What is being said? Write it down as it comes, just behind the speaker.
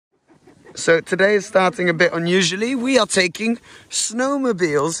So today is starting a bit unusually. We are taking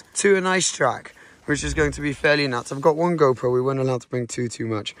snowmobiles to an ice track, which is going to be fairly nuts. I've got one GoPro. We weren't allowed to bring too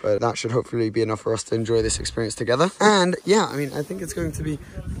much, but that should hopefully be enough for us to enjoy this experience together. And yeah, I mean, I think it's going to be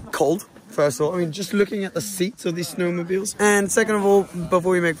cold. First of all, I mean, just looking at the seats of these snowmobiles. And second of all,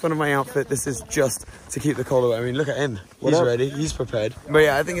 before we make fun of my outfit, this is just to keep the cold away. I mean, look at him. He's ready. He's prepared. But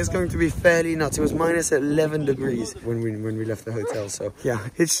yeah, I think it's going to be fairly nuts. It was minus 11 degrees when we left the hotel. So yeah,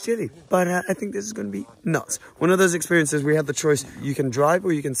 it's chilly. But I think this is going to be nuts. One of those experiences, we had the choice. You can drive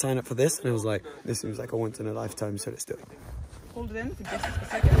or you can sign up for this. And it was like, this seems like a once in a lifetime. So let's do it. Hold it in for just a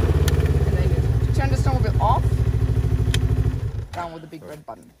second. And then you turn the snowmobile off. Down with the big red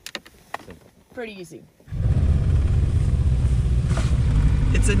button. Pretty easy.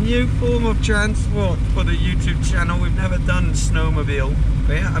 It's a new form of transport for the YouTube channel. We've never done snowmobile.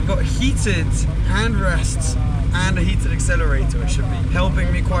 But yeah, I've got heated handrests and a heated accelerator, which should be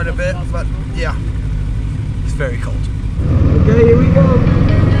helping me quite a bit. But yeah, it's very cold. Okay, here we go.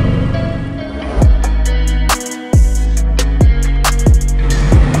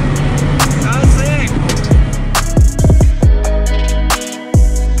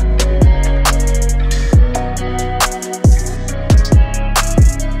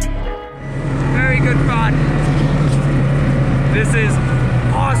 This is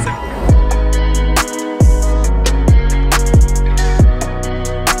awesome.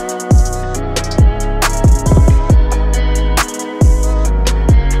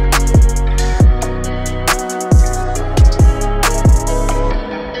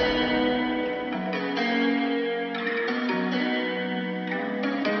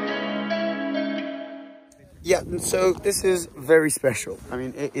 Yeah, and so this is very special. I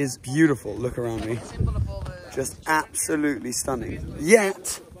mean, it is beautiful. Look around me. Just absolutely stunning.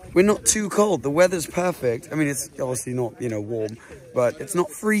 Yet, we're not too cold. The weather's perfect. I mean, it's obviously not, you know, warm, but it's not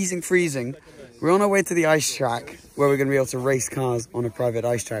freezing. We're on our way to the ice track where we're going to be able to race cars on a private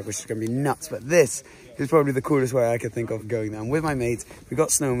ice track, which is going to be nuts. But this is probably the coolest way I could think of going there. I'm with my mates. We've got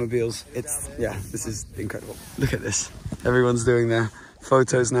snowmobiles. Yeah, this is incredible. Look at this. Everyone's doing their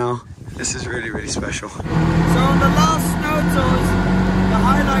photos now. This is really, really special. So on the last snow tours, the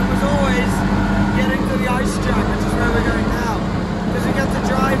highlight was always getting to the ice track, which is where we're going now, because we get to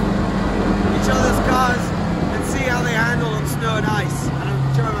drive each other's cars and see how they handle on snow and ice, and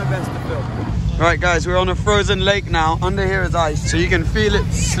I'm trying my best to film. Right guys, we're on a frozen lake now. Under here is ice, so you can feel it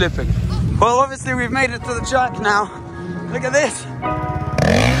slipping. Well, obviously we've made it to the track now. Look at this.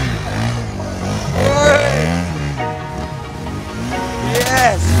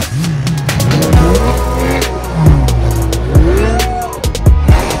 Yes.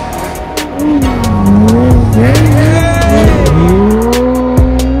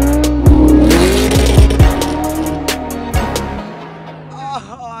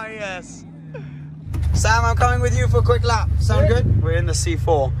 Oh, yes. Sam, I'm coming with you for a quick lap. Sound good? We're in the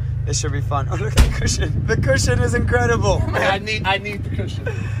C4. This should be fun. Oh, look at the cushion. The cushion is incredible. I need the cushion.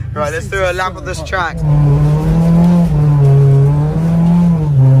 Right, let's do a lap of this track.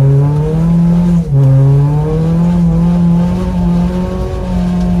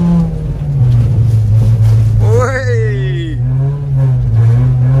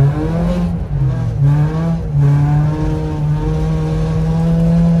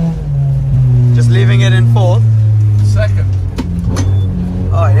 Leaving it in fourth. Second.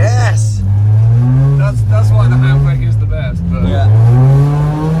 Oh yes. That's why the handbrake is the best. But yeah.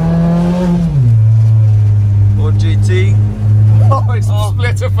 Ford GT. Oh, it's the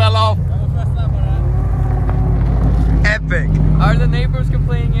splitter fell off. Epic. Are the neighbors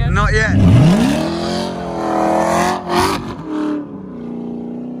complaining yet? Not yet.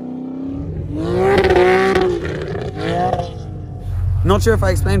 Not sure if I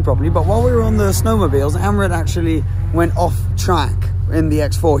explained properly, but while we were on the snowmobiles, Amrit actually went off track in the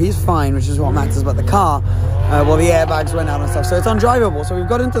X4. He's fine, which is what matters about the car. Well, the airbags went out and stuff, so it's undrivable. So we've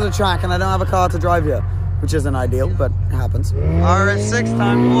got into the track, and I don't have a car to drive here, which isn't ideal, but it happens. RS6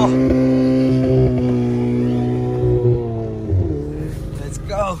 time. Oh. Let's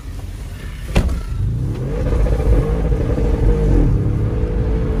go.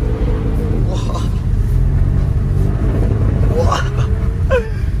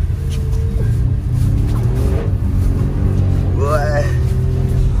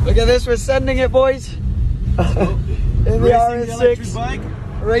 Look at this, we're sending it, boys. In the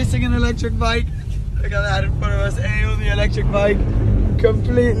RS6, racing an electric bike. Look at that in front of us, on the electric bike,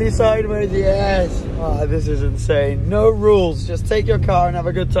 completely sideways. Yes. Oh, this is insane. No rules, just take your car and have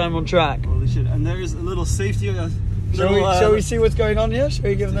a good time on track. Holy shit! And there is a little safety. Shall we see what's going on here? Shall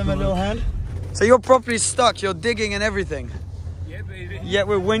we give them a little hand? So you're properly stuck. You're digging and everything. Yeah, baby. yet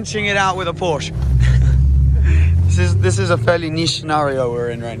we're winching it out with a Porsche. This is a fairly niche scenario we're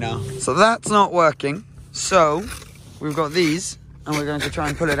in right now. So that's not working. So we've got these, and we're going to try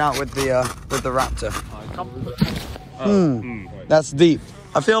and pull it out with the Raptor. That's deep.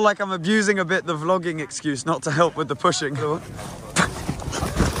 I feel like I'm abusing a bit the vlogging excuse not to help with the pushing.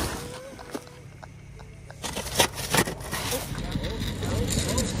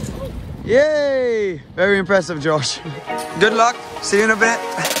 Yay! Very impressive, Josh. Good luck. See you in a bit.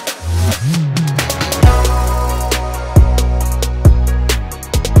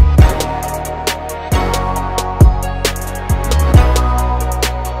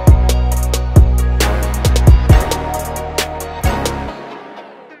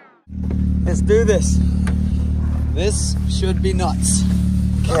 Let's do this. This should be nuts.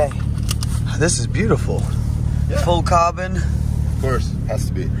 Okay. This is beautiful. Yeah. Full carbon. Of course, has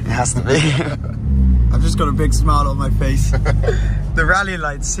to be. It has to be. I've just got a big smile on my face. The rally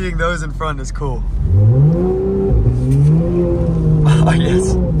lights, seeing those in front is cool. Oh,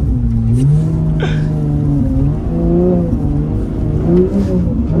 yes.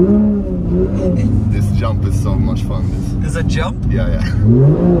 This jump is so much fun. There's a jump? Yeah, yeah.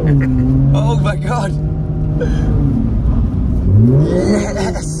 Oh my god.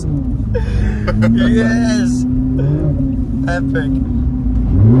 Yes. Yes. Epic.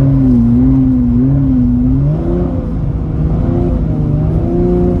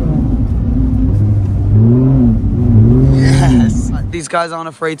 Yes. These guys aren't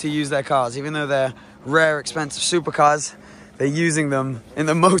afraid to use their cars, even though they're rare, expensive supercars. They're using them in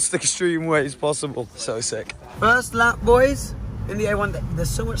the most extreme ways possible. So sick. First lap, boys, in the A1. There's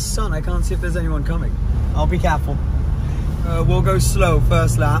so much sun, I can't see if there's anyone coming. I'll be careful. We'll go slow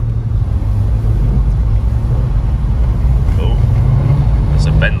first lap. Cool. There's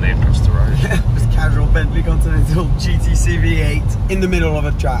a Bentley across the road. Just casual Bentley Continental GTC V8 in the middle of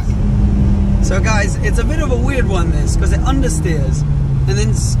a track. So guys, it's a bit of a weird one this, because it understeers and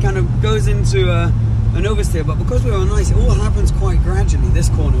then kind of goes into an oversteer, but because we were on ice, it all happens quite gradually. This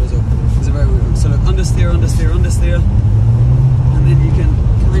corner is a very weird one. So look, understeer, understeer, understeer, and then you can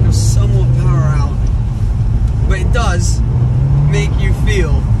kind of somewhat power out. But it does make you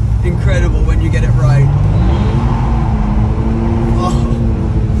feel incredible when you get it right.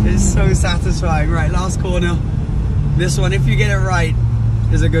 Oh, it's so satisfying. Right, last corner. This one, if you get it right,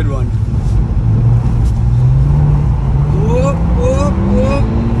 is a good one. Whoop, whoop, whoop.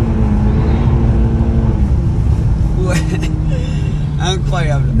 I'm quite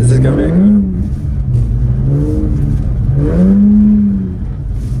happy. This is gonna be a good one.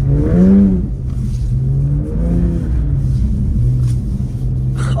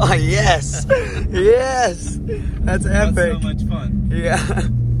 Oh yes! Yes! That's epic. That's so much fun. Yeah.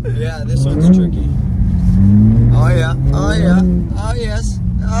 Yeah, this one's tricky. Oh yeah, oh yeah, oh yes,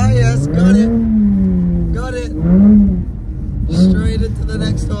 oh yes, got it. Got it. Straight into the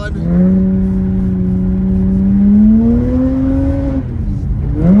next one.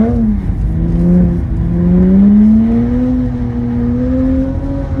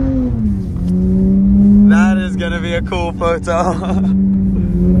 That is gonna be a cool photo.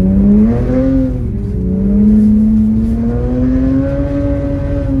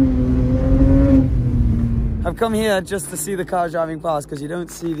 I've come here just to see the cars driving past, because you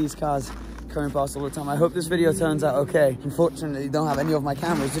don't see these cars coming past all the time. I hope this video turns out okay. Unfortunately, don't have any of my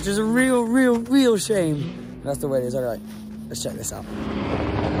cameras, which is a real shame. That's the way it is. All right, let's check this out.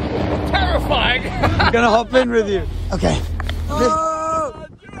 Terrifying! I'm gonna hop in with you. Okay. Oh!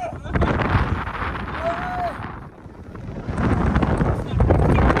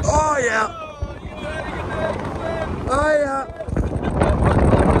 Oh yeah. Oh yeah.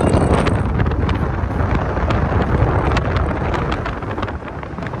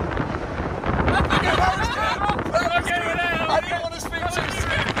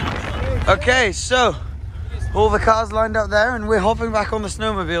 Okay, so all the cars lined up there, and we're hopping back on the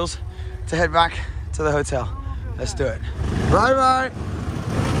snowmobiles to head back to the hotel. Let's do it. Bye bye.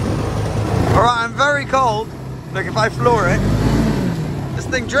 All right, I'm very cold. Look, if I floor it, this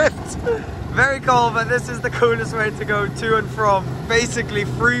thing drifts. Very cold, but this is the coolest way to go to and from basically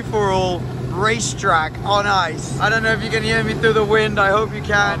free-for-all racetrack on ice. I don't know if you can hear me through the wind. I hope you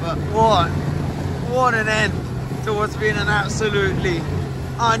can. What an end to what's been an absolutely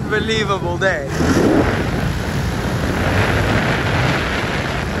unbelievable day.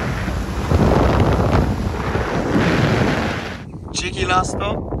 Cheeky last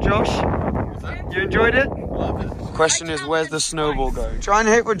stop, Josh. You enjoyed it? Love it. Question is, where's the snowball going? Try and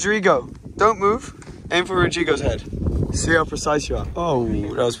hit Rodrigo. Don't move. Aim for Rodrigo's head. See how precise you are. Oh,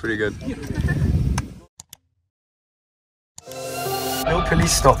 that was pretty good. No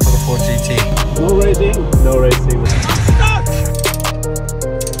Police stop for the Ford GT. No racing? No racing.